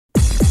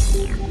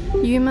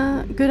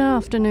Yuma, good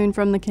afternoon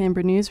from the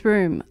Canberra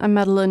newsroom. I'm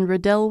Madeline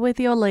Riddell with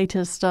your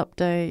latest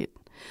update.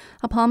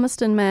 A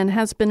Palmerston man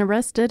has been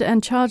arrested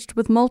and charged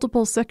with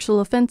multiple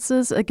sexual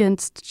offences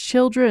against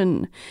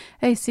children.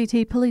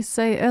 ACT police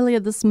say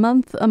earlier this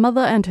month a mother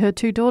and her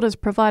two daughters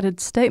provided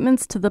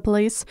statements to the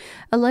police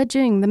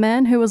alleging the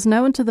man, who was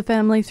known to the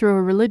family through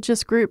a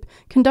religious group,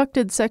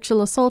 conducted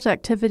sexual assault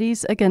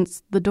activities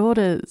against the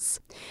daughters.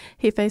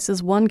 He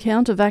faces 1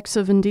 count of acts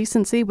of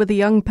indecency with a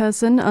young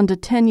person under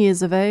 10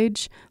 years of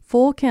age,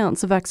 4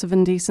 counts of acts of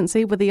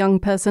indecency with a young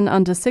person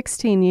under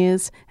 16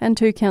 years, and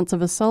 2 counts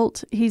of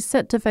assault. He's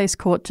set to face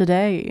court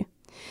today.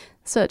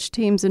 Search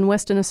teams in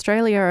Western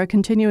Australia are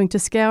continuing to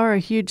scour a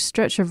huge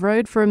stretch of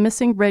road for a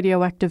missing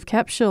radioactive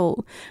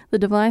capsule. The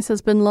device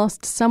has been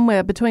lost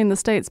somewhere between the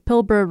state's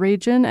Pilbara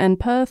region and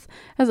Perth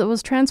as it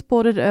was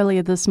transported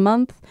earlier this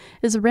month,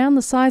 is around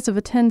the size of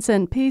a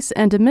 10-cent piece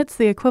and emits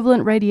the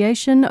equivalent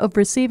radiation of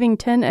receiving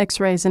 10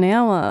 X-rays an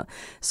hour.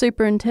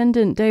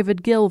 Superintendent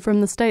David Gill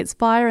from the state's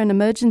Fire and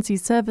Emergency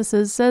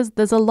Services says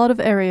there's a lot of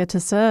area to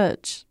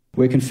search.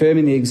 We're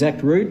confirming the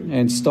exact route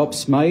and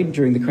stops made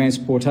during the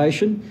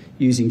transportation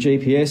using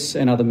GPS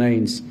and other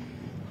means.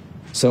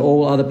 So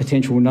all other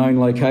potential known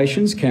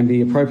locations can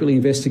be appropriately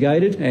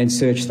investigated and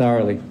searched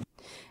thoroughly.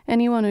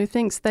 Anyone who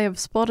thinks they have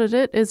spotted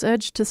it is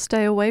urged to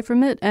stay away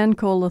from it and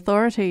call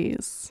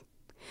authorities.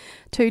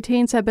 2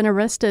 teens have been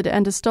arrested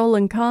and a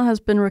stolen car has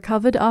been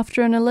recovered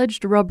after an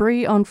alleged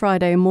robbery on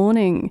Friday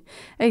morning.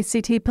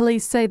 ACT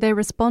police say they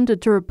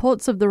responded to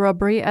reports of the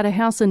robbery at a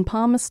house in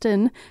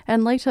Palmerston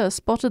and later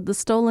spotted the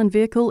stolen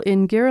vehicle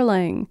in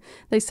Girralang.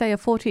 They say a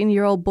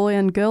 14-year-old boy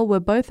and girl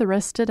were both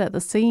arrested at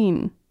the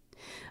scene.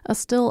 A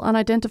still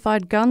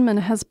unidentified gunman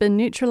has been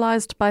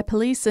neutralised by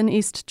police in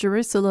East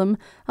Jerusalem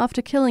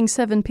after killing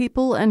 7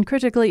 people and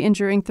critically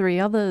injuring 3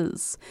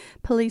 others.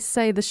 Police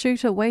say the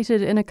shooter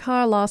waited in a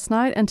car last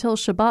night until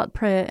Shabbat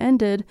prayer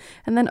ended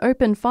and then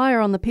opened fire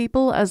on the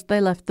people as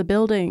they left the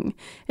building.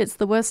 It's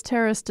the worst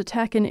terrorist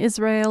attack in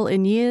Israel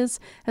in years,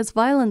 as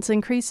violence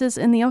increases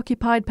in the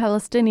occupied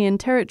Palestinian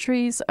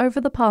territories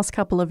over the past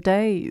couple of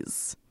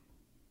days.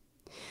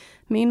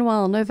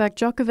 Meanwhile, Novak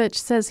Djokovic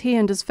says he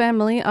and his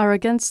family are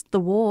against the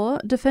war,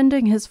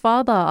 defending his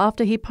father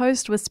after he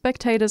posed with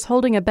spectators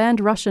holding a banned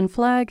Russian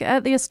flag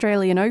at the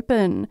Australian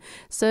Open.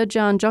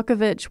 Srdjan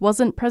Djokovic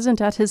wasn't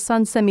present at his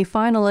son's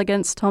semi-final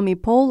against Tommy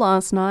Paul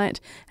last night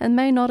and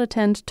may not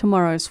attend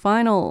tomorrow's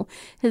final.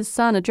 His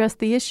son addressed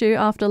the issue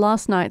after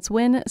last night's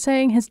win,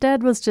 saying his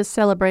dad was just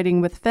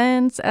celebrating with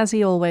fans, as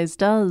he always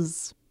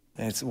does.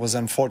 It was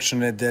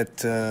unfortunate that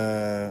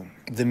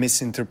the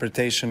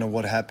misinterpretation of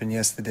what happened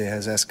yesterday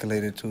has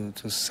escalated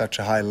to such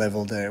a high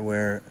level there,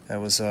 where there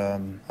was, I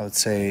would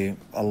say,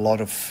 a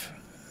lot of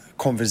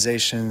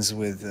conversations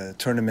with the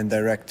tournament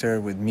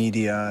director, with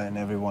media and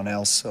everyone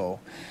else. So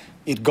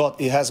it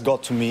has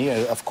got to me,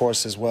 of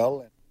course, as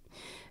well.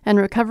 And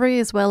recovery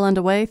is well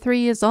underway 3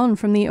 years on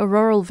from the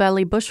Auroral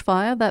Valley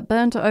bushfire that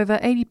burnt over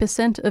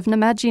 80% of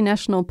Namadgi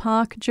National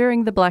Park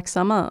during the Black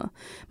Summer.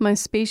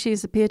 Most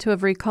species appear to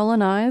have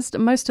recolonised,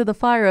 most of the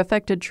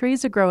fire-affected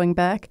trees are growing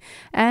back,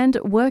 and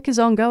work is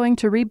ongoing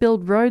to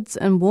rebuild roads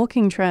and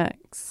walking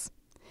tracks.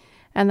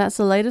 And that's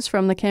the latest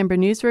from the Canberra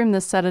newsroom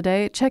this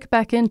Saturday. Check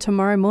back in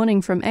tomorrow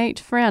morning from 8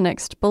 for our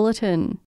next bulletin.